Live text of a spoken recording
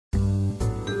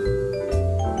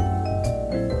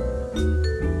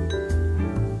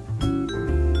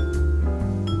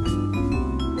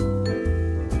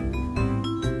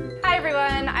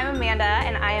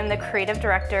the creative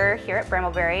director here at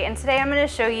Brambleberry, and today I'm going to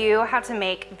show you how to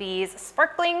make these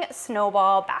Sparkling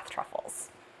Snowball Bath Truffles.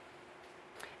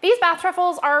 These bath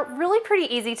truffles are really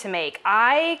pretty easy to make.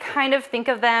 I kind of think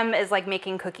of them as like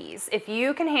making cookies. If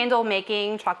you can handle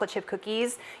making chocolate chip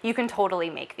cookies, you can totally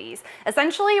make these.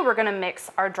 Essentially, we're going to mix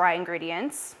our dry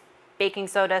ingredients, baking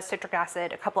soda, citric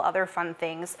acid, a couple other fun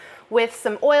things, with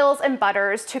some oils and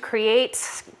butters to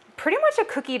create pretty much a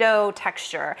cookie dough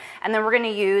texture. And then we're gonna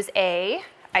use a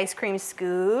ice cream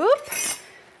scoop,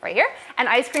 right here, an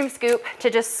ice cream scoop to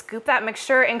just scoop that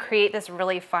mixture and create this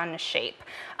really fun shape.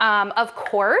 Of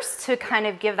course, to kind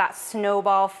of give that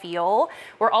snowball feel,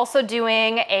 we're also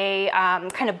doing a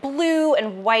kind of blue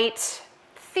and white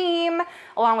theme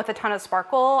along with a ton of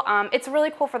sparkle. It's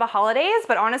really cool for the holidays,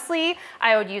 but honestly,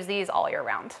 I would use these all year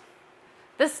round.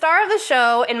 The star of the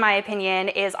show, in my opinion,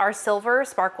 is our Silver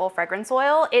Sparkle Fragrance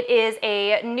Oil. It is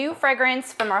a new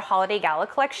fragrance from our Holiday Gala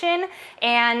collection,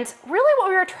 and really what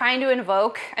we were trying to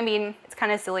invoke, I mean, it's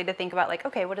kind of silly to think about like,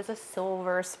 okay, what does a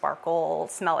silver sparkle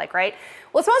smell like, right?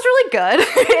 Well, it smells really good.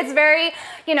 It's very,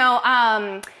 you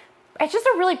know, it's just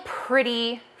a really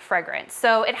pretty fragrance.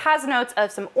 So it has notes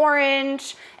of some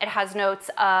orange, it has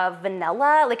notes of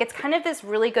vanilla, like it's kind of this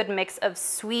really good mix of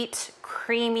sweet,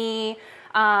 creamy,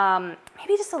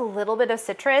 maybe just a little bit of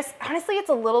citrus. Honestly, it's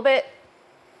a little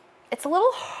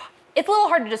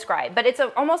hard to describe, but it's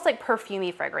almost like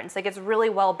perfumey fragrance. Like it's really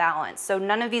well balanced. So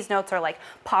none of these notes are like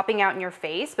popping out in your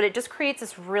face, but it just creates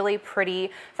this really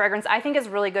pretty fragrance. I think is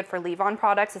really good for leave-on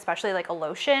products, especially like a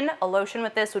lotion. A lotion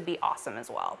with this would be awesome as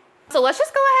well. So let's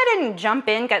just go ahead and jump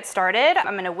in, get started.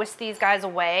 I'm gonna whisk these guys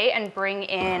away and bring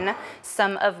in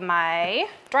some of my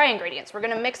dry ingredients. We're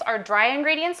gonna mix our dry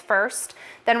ingredients first,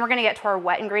 then we're gonna get to our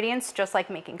wet ingredients, just like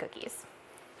making cookies.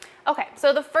 Okay,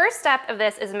 so the first step of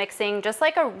this is mixing, just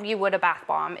like you would a bath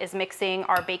bomb, is mixing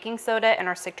our baking soda and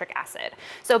our citric acid.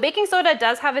 So baking soda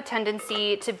does have a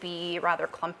tendency to be rather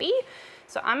clumpy.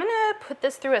 So I'm gonna put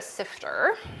this through a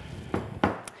sifter,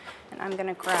 and I'm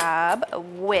gonna grab a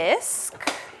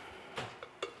whisk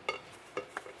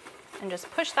and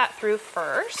just push that through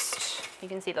first. You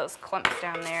can see those clumps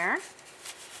down there.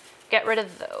 Get rid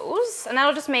of those, and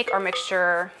that'll just make our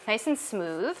mixture nice and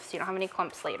smooth so you don't have any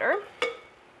clumps later.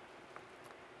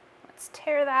 Let's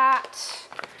tear that.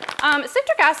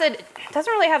 Citric acid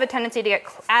doesn't really have a tendency to get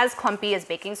as clumpy as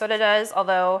baking soda does,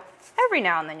 although every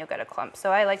now and then you'll get a clump.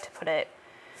 So I like to put it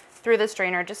through the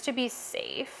strainer just to be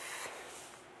safe.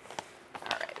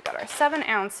 All right, we've got our 7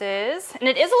 ounces, and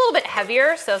it is a little bit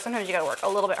heavier, so sometimes you gotta work a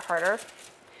little bit harder,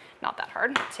 not that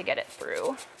hard, to get it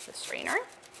through the strainer.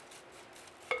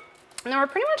 And then we're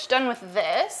pretty much done with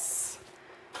this,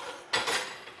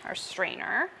 our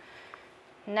strainer.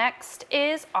 Next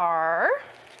is our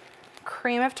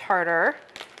cream of tartar.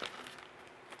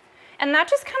 And that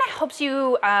just kind of helps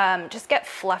you just get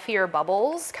fluffier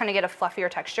bubbles, kind of get a fluffier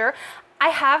texture. I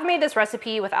have made this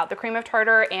recipe without the cream of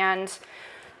tartar, and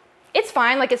it's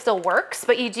fine, like it still works,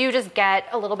 but you do just get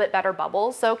a little bit better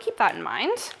bubbles, so keep that in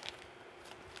mind.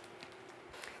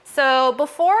 So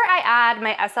before I add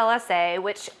my SLSA,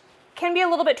 which can be a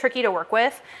little bit tricky to work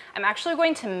with, I'm actually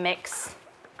going to mix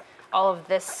all of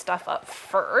this stuff up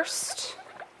first.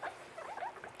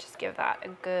 Just give that a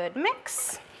good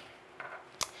mix.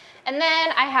 And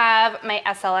then I have my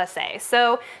SLSA.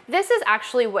 So this is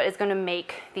actually what is gonna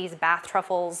make these bath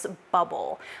truffles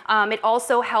bubble. It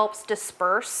also helps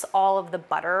disperse all of the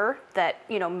butter that,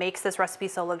 you know, makes this recipe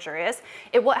so luxurious.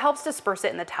 It helps disperse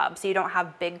it in the tub so you don't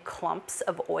have big clumps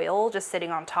of oil just sitting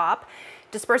on top.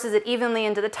 Disperses it evenly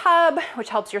into the tub, which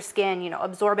helps your skin, you know,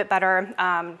 absorb it better.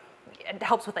 It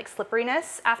helps with like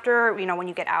slipperiness after, you know, when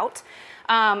you get out.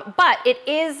 But it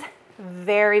is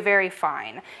very, very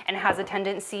fine and has a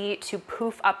tendency to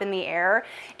poof up in the air.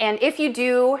 And if you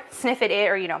do sniff it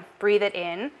or, you know, breathe it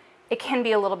in, it can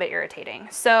be a little bit irritating.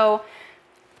 So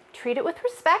treat it with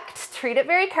respect, treat it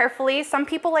very carefully. Some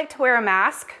people like to wear a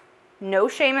mask. No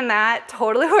shame in that.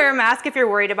 Totally wear a mask if you're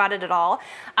worried about it at all.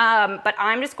 But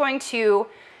I'm just going to,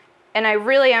 and I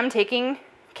really am taking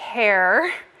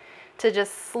care to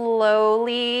just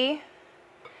slowly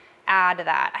add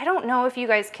that. I don't know if you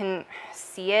guys can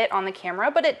see it on the camera,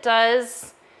 but it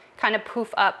does kind of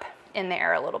poof up in the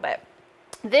air a little bit.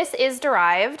 This is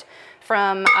derived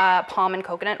from palm and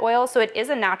coconut oil, so it is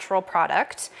a natural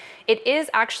product. It is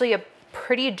actually a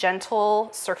pretty gentle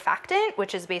surfactant,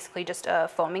 which is basically just a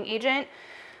foaming agent.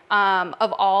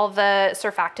 Of all the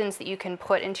surfactants that you can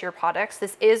put into your products,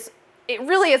 it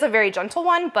really is a very gentle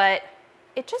one, but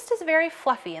it just is very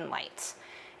fluffy and light,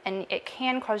 and it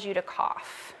can cause you to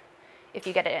cough if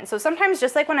you get it in. So sometimes,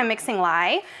 just like when I'm mixing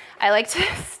lye, I like to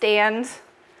stand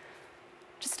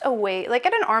just away, like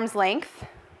at an arm's length,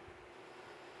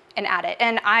 and add it.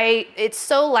 And it's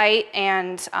so light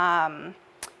and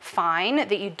fine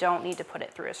that you don't need to put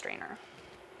it through a strainer.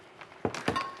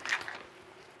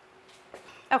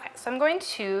 Okay, so I'm going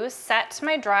to set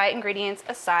my dry ingredients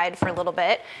aside for a little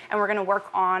bit, and we're gonna work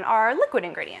on our liquid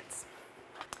ingredients.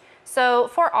 So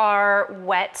for our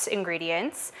wet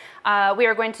ingredients, we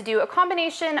are going to do a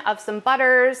combination of some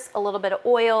butters, a little bit of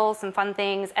oil, some fun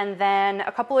things, and then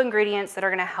a couple of ingredients that are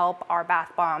gonna help our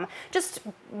bath bomb just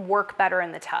work better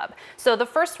in the tub. So the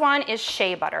first one is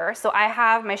shea butter. So I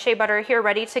have my shea butter here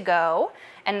ready to go,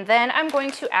 and then I'm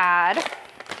going to add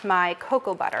my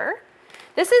cocoa butter.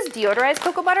 This is deodorized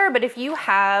cocoa butter, but if you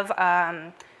have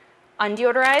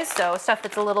undeodorized, so stuff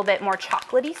that's a little bit more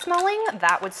chocolatey smelling,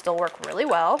 that would still work really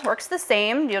well. Works the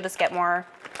same, you'll just get more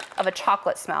of a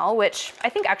chocolate smell, which I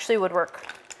think actually would work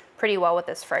pretty well with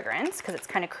this fragrance because it's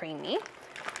kind of creamy.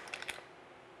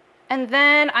 And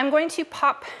then I'm going to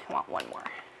pop, well, one more.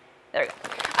 There we go.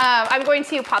 I'm going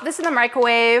to pop this in the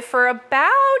microwave for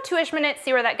about 2-ish minutes,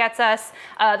 see where that gets us.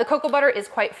 The cocoa butter is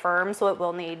quite firm, so it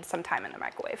will need some time in the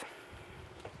microwave.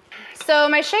 So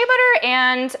my shea butter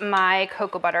and my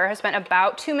cocoa butter have spent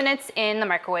about 2 minutes in the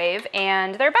microwave,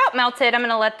 and they're about melted. I'm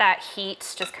gonna let that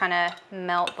heat just kind of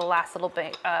melt the last little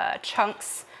bit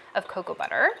chunks of cocoa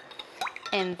butter.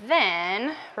 And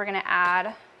then we're gonna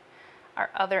add our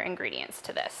other ingredients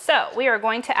to this. So we are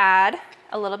going to add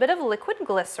a little bit of liquid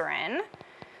glycerin.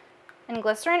 And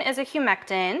glycerin is a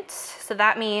humectant, so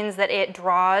that means that it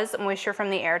draws moisture from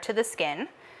the air to the skin.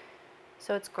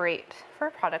 So it's great for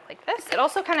a product like this. It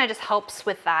also kind of just helps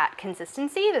with that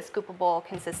consistency, the scoopable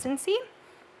consistency.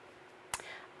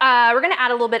 We're gonna add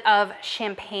a little bit of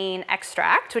champagne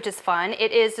extract, which is fun.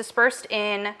 It is dispersed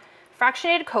in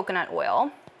fractionated coconut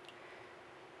oil.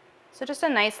 So just a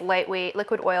nice lightweight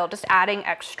liquid oil, just adding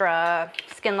extra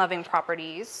skin-loving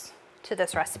properties to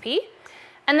this recipe.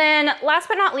 And then last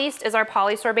but not least is our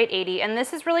polysorbate 80, and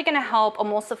this is really gonna help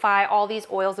emulsify all these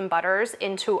oils and butters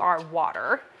into our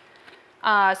water.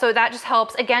 So that just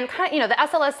helps, again, kind of, you know, the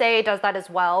SLSA does that as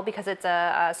well because it's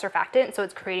a surfactant, so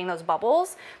it's creating those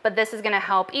bubbles, but this is gonna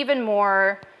help even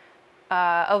more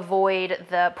avoid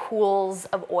the pools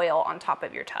of oil on top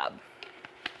of your tub.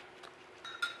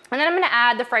 And then I'm gonna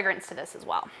add the fragrance to this as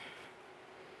well.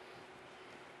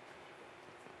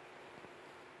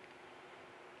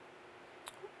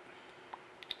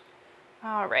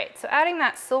 All right, so adding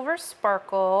that silver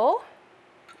sparkle.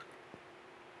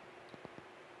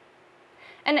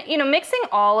 And you know, mixing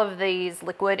all of these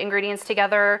liquid ingredients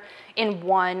together in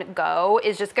one go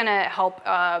is just gonna help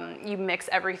you mix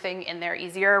everything in there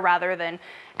easier rather than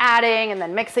adding and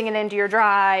then mixing it into your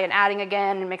dry and adding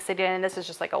again and mix it in. This is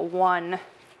just like a one,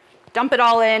 dump it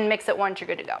all in, mix it once, you're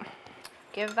good to go.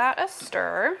 Give that a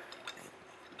stir.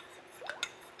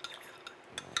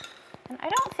 And I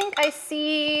don't think I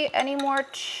see any more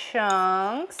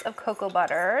chunks of cocoa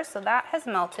butter, so that has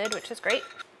melted, which is great.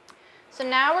 So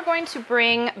now we're going to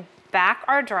bring back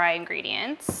our dry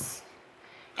ingredients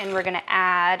and we're gonna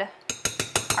add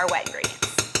our wet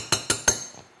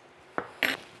ingredients.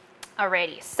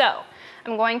 Alrighty, so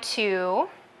I'm going to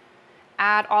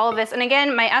add all of this. And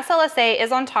again, my SLSA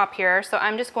is on top here, so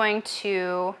I'm just going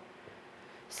to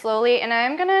slowly, and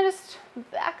I'm gonna just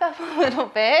back up a little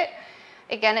bit.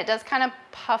 Again, it does kind of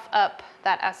puff up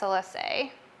that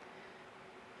SLSA.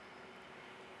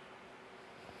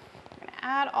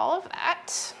 Add all of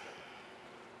that.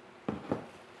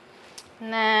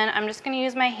 And then I'm just gonna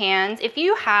use my hands. If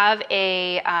you have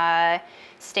a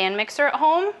stand mixer at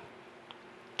home,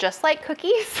 just like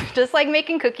cookies, just like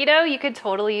making cookie dough, you could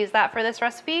totally use that for this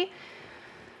recipe.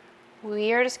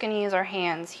 We are just gonna use our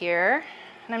hands here.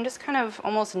 And I'm just kind of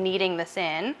almost kneading this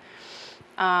in.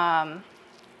 I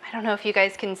don't know if you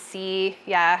guys can see,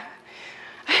 yeah.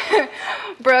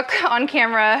 Brooke on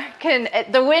camera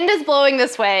the wind is blowing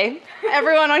this way.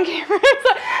 Everyone on camera.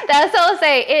 The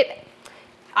SLSA,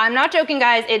 I'm not joking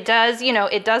guys, it does, you know,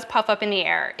 it does puff up in the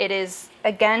air. It is,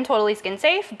 again, totally skin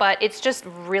safe, but it's just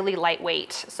really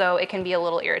lightweight. So it can be a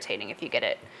little irritating if you get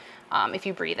it, if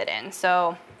you breathe it in.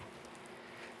 So,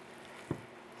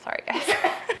 sorry guys.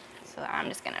 So I'm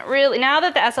just gonna really, now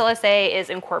that the SLSA is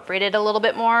incorporated a little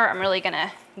bit more, I'm really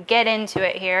gonna get into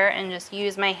it here and just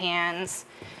use my hands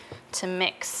to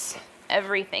mix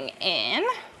everything in.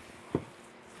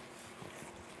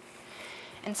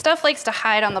 And stuff likes to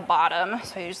hide on the bottom,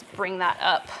 so you just bring that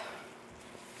up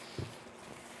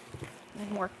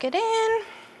and work it in.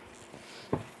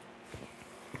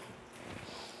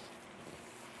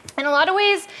 In a lot of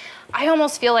ways, I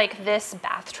almost feel like this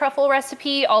bath truffle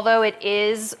recipe, although it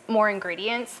is more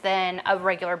ingredients than a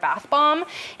regular bath bomb,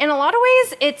 in a lot of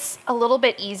ways it's a little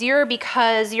bit easier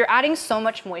because you're adding so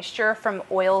much moisture from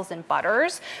oils and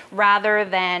butters rather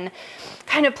than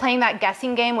kind of playing that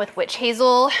guessing game with witch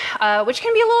hazel, which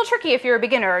can be a little tricky if you're a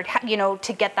beginner, you know,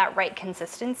 to get that right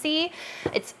consistency.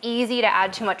 It's easy to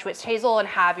add too much witch hazel and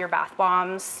have your bath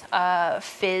bombs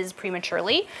fizz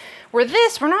prematurely. Where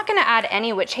this, we're not gonna add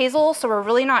any witch hazel, so we're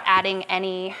really not adding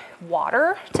any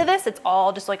water to this. It's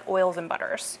all just like oils and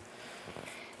butters.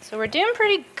 So we're doing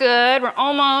pretty good. We're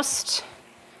almost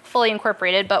fully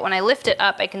incorporated, but when I lift it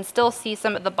up, I can still see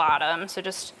some at the bottom. So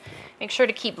just make sure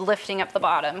to keep lifting up the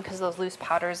bottom because those loose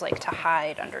powders like to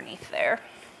hide underneath there.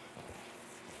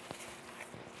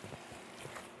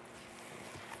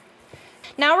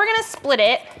 Now we're gonna split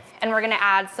it and we're gonna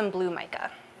add some blue mica.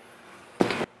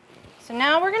 So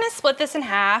now we're gonna split this in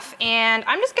half and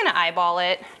I'm just gonna eyeball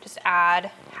it, just add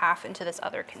half into this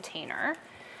other container.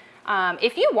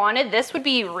 If you wanted, this would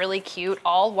be really cute,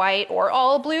 all white or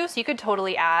all blue, so you could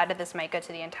totally add this mica to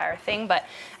the entire thing, but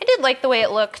I did like the way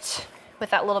it looked with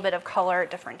that little bit of color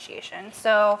differentiation.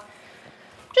 So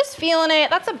just feeling it,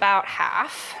 that's about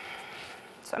half.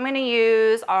 So I'm gonna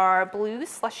use our blue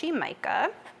slushy mica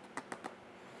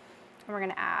and we're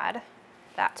gonna add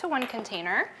that to one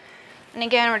container. And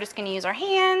again, we're just gonna use our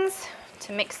hands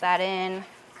to mix that in.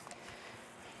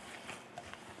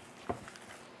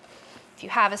 If you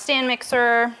have a stand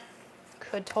mixer,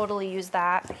 could totally use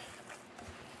that.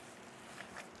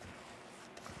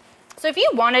 So if you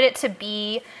wanted it to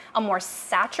be a more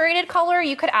saturated color,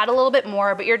 you could add a little bit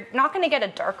more, but you're not gonna get a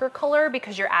darker color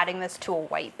because you're adding this to a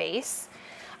white base.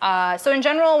 So in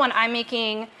general, when I'm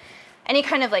making any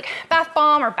kind of like bath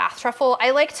bomb or bath truffle,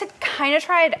 I like to kind of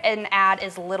try and add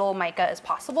as little mica as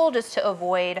possible just to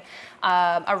avoid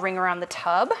a ring around the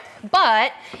tub.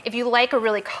 But if you like a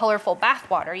really colorful bath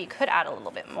water, you could add a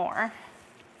little bit more.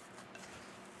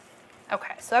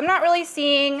 Okay, so I'm not really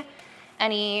seeing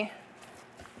any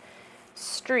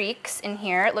streaks in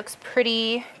here. It looks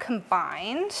pretty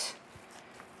combined.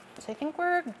 So I think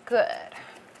we're good.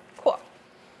 Cool.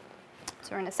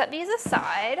 So we're gonna set these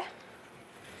aside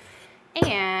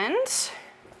and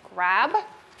grab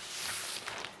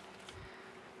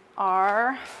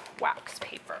our wax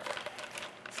paper.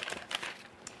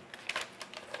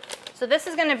 So this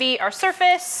is gonna be our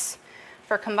surface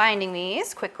for combining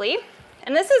these quickly.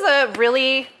 And this is a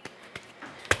really,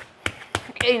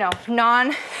 you know,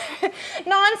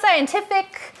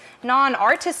 non-scientific,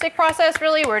 non-artistic process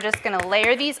really. We're just gonna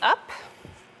layer these up.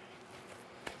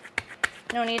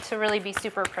 No need to really be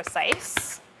super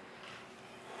precise.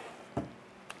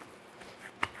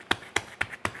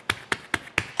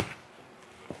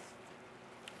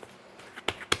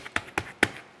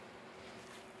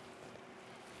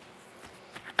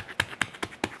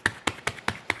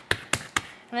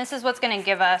 And this is what's gonna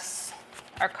give us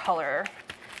our color,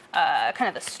 kind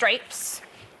of the stripes.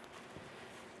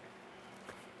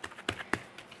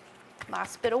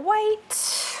 Last bit of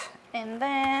white, and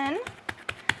then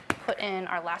put in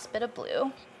our last bit of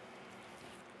blue.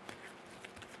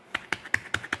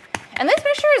 And this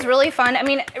mixture is really fun. I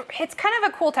mean, it's kind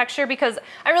of a cool texture because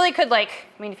I really could like,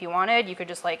 I mean, if you wanted, you could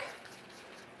just like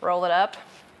roll it up.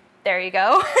 There you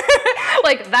go.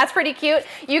 Like, that's pretty cute.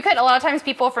 You could, a lot of times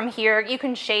people from here, you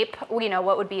can shape, you know,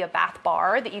 what would be a bath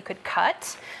bar that you could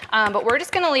cut. But we're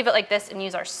just gonna leave it like this and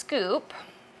use our scoop.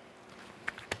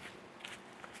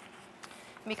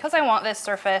 Because I want this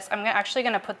surface, I'm actually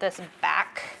gonna put this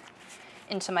back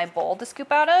into my bowl to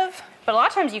scoop out of. But a lot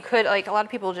of times you could, like, a lot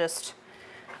of people just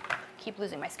keep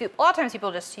losing my scoop. A lot of times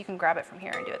people just, you can grab it from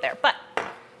here and do it there. But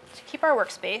to keep our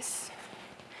workspace,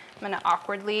 I'm gonna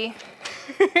awkwardly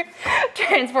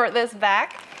transport this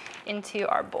back into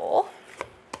our bowl.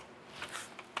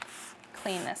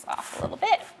 Clean this off a little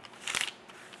bit.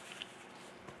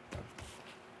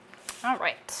 All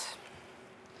right.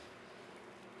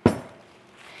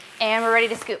 And we're ready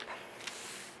to scoop.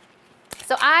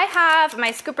 So I have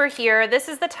my scooper here. This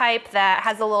is the type that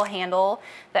has a little handle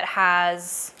that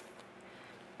has,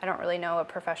 I don't really know a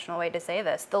professional way to say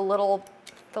this, the little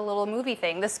movie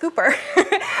thing, the scooper,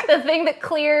 the thing that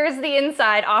clears the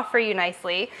inside off for you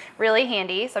nicely. Really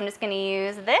handy. So I'm just gonna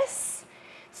use this,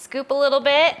 scoop a little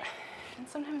bit, and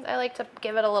sometimes I like to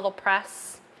give it a little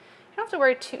press. You don't have to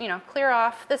worry too, you know, clear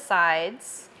off the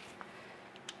sides.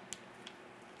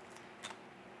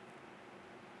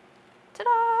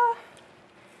 Ta-da!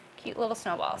 Cute little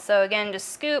snowball. So again, just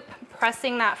scoop,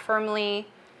 pressing that firmly. You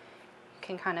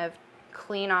can kind of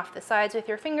clean off the sides with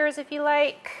your fingers if you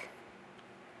like.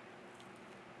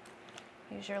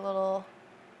 Use your little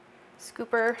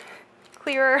scooper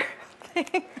clearer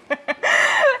thing.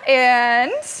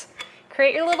 And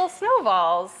create your little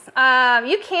snowballs.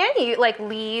 You can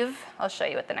leave, I'll show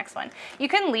you with the next one. You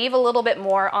can leave a little bit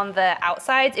more on the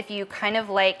outsides if you kind of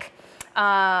like,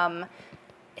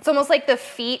 it's almost like the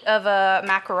feet of a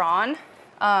macaron,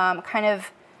 kind of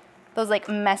those like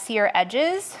messier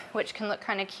edges, which can look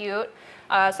kind of cute.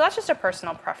 So that's just a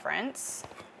personal preference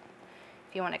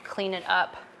if you want to clean it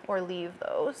up or leave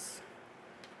those.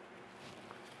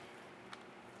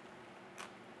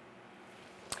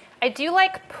 I do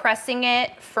like pressing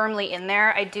it firmly in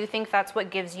there. I do think that's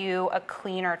what gives you a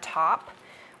cleaner top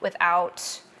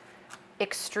without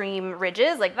extreme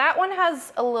ridges. Like that one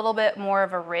has a little bit more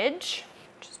of a ridge,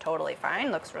 which is totally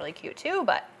fine. Looks really cute too,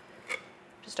 but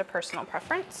just a personal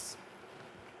preference.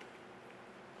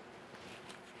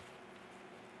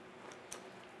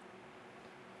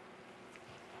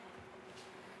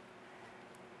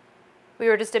 We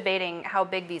were just debating how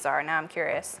big these are. Now I'm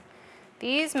curious.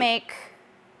 These make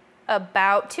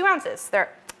about 2 ounces. They're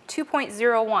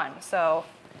 2.01, so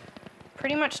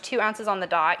pretty much 2 ounces on the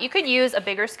dot. You could use a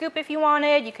bigger scoop if you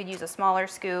wanted. You could use a smaller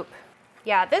scoop.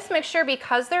 Yeah, this mixture,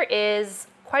 because there is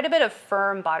quite a bit of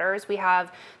firm butters. We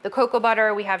have the cocoa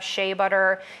butter, we have shea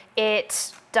butter.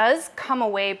 It does come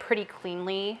away pretty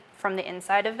cleanly from the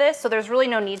inside of this, so there's really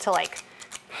no need to like,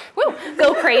 woo,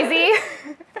 go crazy.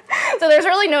 So there's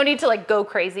really no need to like go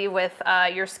crazy with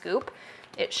your scoop.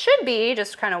 It should be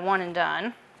just kind of one and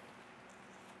done.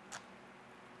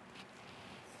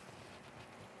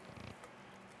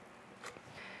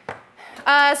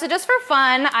 So just for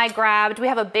fun, we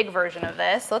have a big version of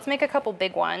this. So let's make a couple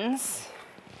big ones,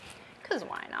 because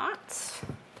why not?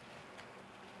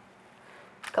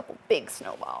 A couple big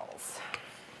snowballs.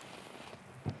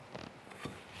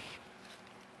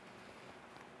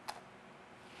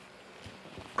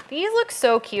 These look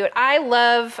so cute. I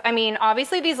mean,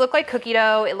 obviously these look like cookie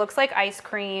dough. It looks like ice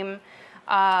cream.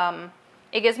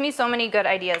 It gives me so many good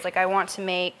ideas. Like I want to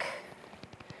make,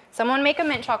 someone make a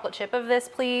mint chocolate chip of this,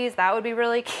 please. That would be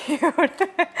really cute.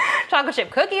 Chocolate chip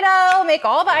cookie dough, make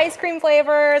all the ice cream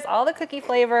flavors, all the cookie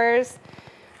flavors.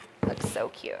 Looks so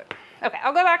cute. Okay,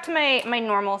 I'll go back to my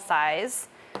normal size,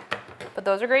 but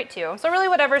those are great too. So really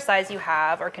whatever size you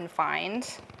have or can find,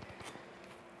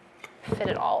 fit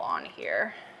it all on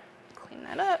here. Clean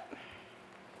that up.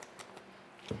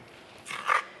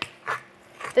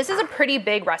 This is a pretty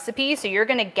big recipe, so you're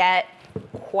gonna get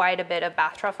quite a bit of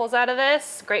bath truffles out of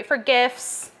this. Great for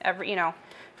gifts,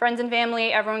 friends and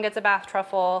family, everyone gets a bath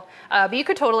truffle. But you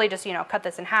could totally just, cut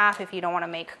this in half if you don't wanna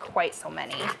make quite so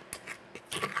many.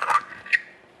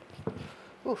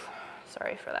 Oof,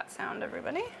 sorry for that sound,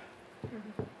 everybody.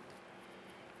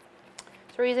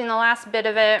 So we're using the last bit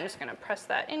of it. I'm just gonna press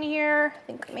that in here. I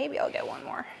think maybe I'll get one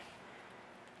more.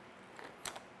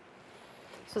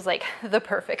 This was like the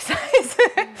perfect size.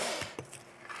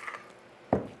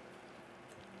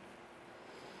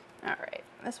 All right,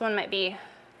 this one might be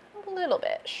a little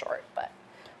bit short, but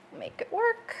we'll make it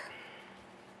work.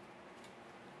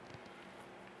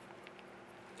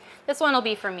 This one will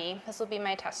be for me. This will be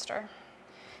my tester.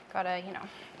 Gotta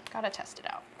test it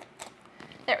out.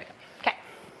 There we go, okay.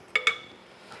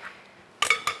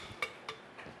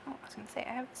 Oh, I was gonna say,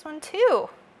 I have this one too.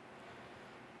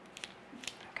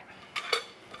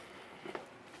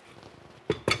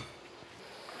 Okay.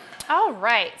 All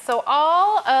right, so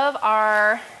all of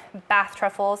our bath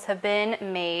truffles have been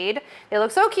made. They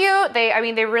look so cute.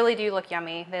 They really do look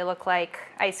yummy. They look like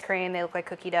ice cream. They look like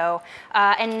cookie dough.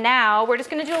 And now we're just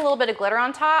gonna do a little bit of glitter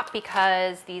on top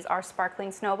because these are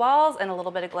sparkling snowballs and a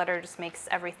little bit of glitter just makes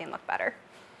everything look better.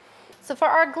 So for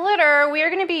our glitter, we are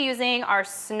gonna be using our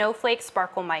Snowflake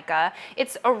Sparkle Mica.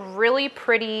 It's a really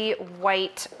pretty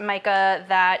white mica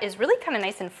that is really kind of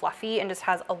nice and fluffy and just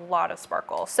has a lot of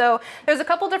sparkle. So there's a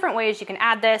couple different ways you can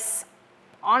add this.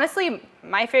 Honestly,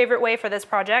 my favorite way for this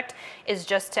project is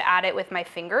just to add it with my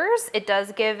fingers. It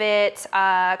does give it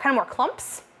kind of more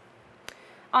clumps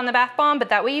on the bath bomb, but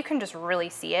that way you can just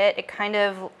really see it. It kind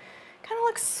of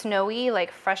looks snowy,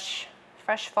 like fresh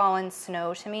fallen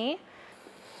snow to me.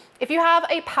 If you have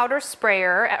a powder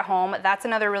sprayer at home, that's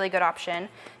another really good option.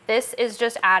 This is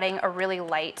just adding a really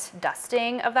light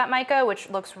dusting of that mica,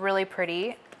 which looks really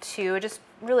pretty to just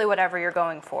really whatever you're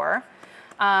going for.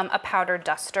 A powder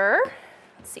duster.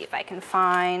 Let's see if I can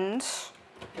find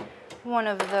one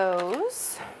of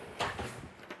those.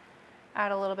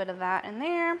 Add a little bit of that in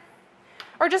there.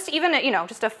 Or just even,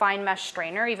 just a fine mesh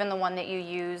strainer, even the one that you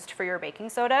used for your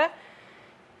baking soda.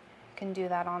 You can do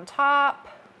that on top.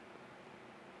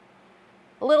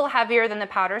 A little heavier than the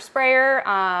powder sprayer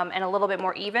and a little bit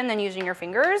more even than using your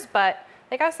fingers. But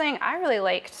like I was saying, I really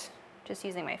liked Just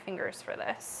using my fingers for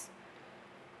this.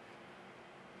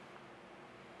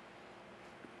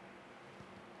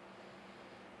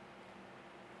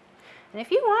 And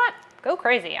if you want, go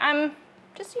crazy. I'm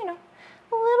just, you know,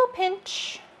 a little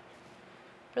pinch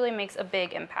really makes a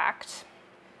big impact.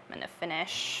 I'm gonna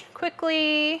finish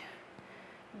quickly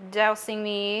dousing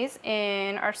these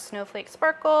in our Snowflake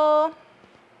Sparkle.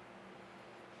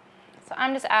 So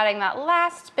I'm just adding that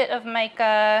last bit of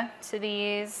mica to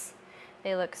these.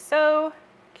 They look so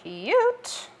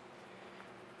cute.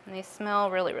 And they smell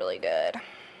really, really good.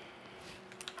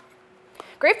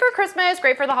 Great for Christmas,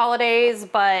 great for the holidays,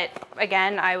 but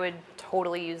again, I would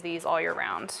totally use these all year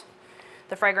round.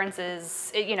 The fragrance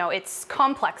is, you know, it's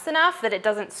complex enough that it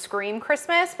doesn't scream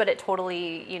Christmas, but it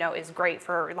totally, you know, is great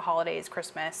for the holidays,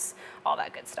 Christmas, all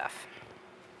that good stuff.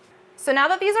 So now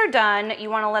that these are done, you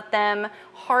want to let them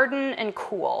harden and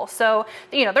cool. So,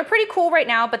 you know, they're pretty cool right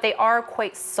now, but they are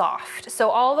quite soft. So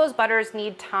all those butters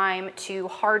need time to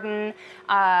harden,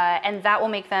 and that will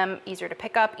make them easier to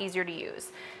pick up, easier to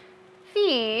use.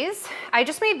 These, I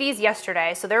just made these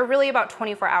yesterday, so they're really about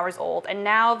 24 hours old, and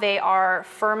now they are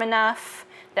firm enough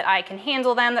that I can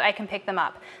handle them, that I can pick them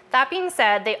up. That being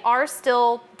said, they are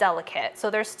still delicate. So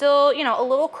they're still, you know, a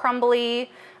little crumbly.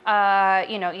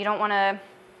 You know, you don't want to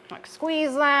like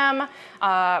squeeze them,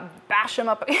 bash them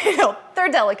up, you know,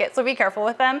 they're delicate, so be careful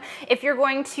with them. If you're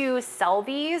going to sell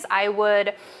these, I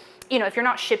would, you know, if you're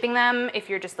not shipping them, if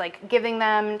you're just like giving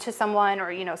them to someone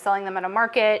or, you know, selling them at a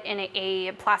market in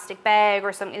a plastic bag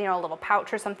or some, you know, a little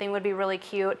pouch or something would be really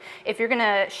cute. If you're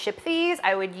gonna ship these,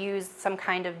 I would use some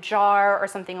kind of jar or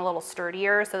something a little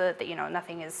sturdier so that, you know,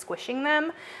 nothing is squishing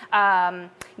them.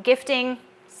 Gifting,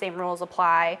 same rules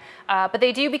apply, but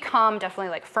they do become definitely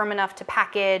like firm enough to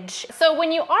package. So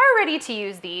when you are ready to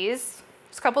use these,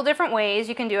 there's a couple different ways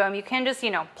you can do them. You can just,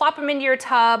 you know, plop them into your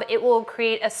tub. It will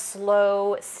create a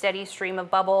slow, steady stream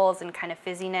of bubbles and kind of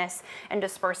fizziness and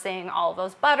dispersing all of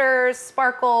those butters,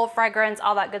 sparkle, fragrance,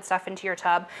 all that good stuff into your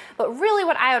tub. But really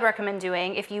what I would recommend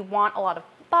doing if you want a lot of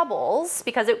bubbles,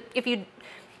 because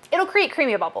it'll create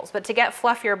creamier bubbles, but to get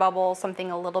fluffier bubbles,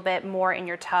 something a little bit more in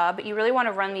your tub, you really want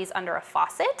to run these under a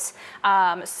faucet.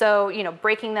 So, you know,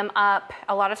 breaking them up,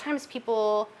 a lot of times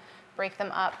people break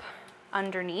them up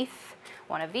underneath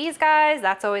one of these guys.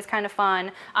 That's always kind of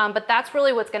fun, but that's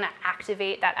really what's going to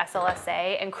activate that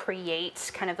SLSA and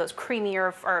create kind of those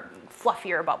creamier or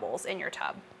fluffier bubbles in your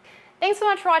tub. Thanks so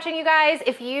much for watching, you guys.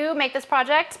 If you make this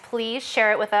project, please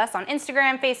share it with us on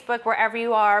Instagram, Facebook, wherever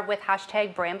you are, with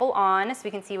hashtag BrambleOn so we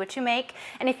can see what you make.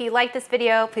 And if you like this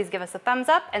video, please give us a thumbs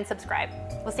up and subscribe.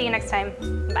 We'll see you next time.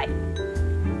 Bye.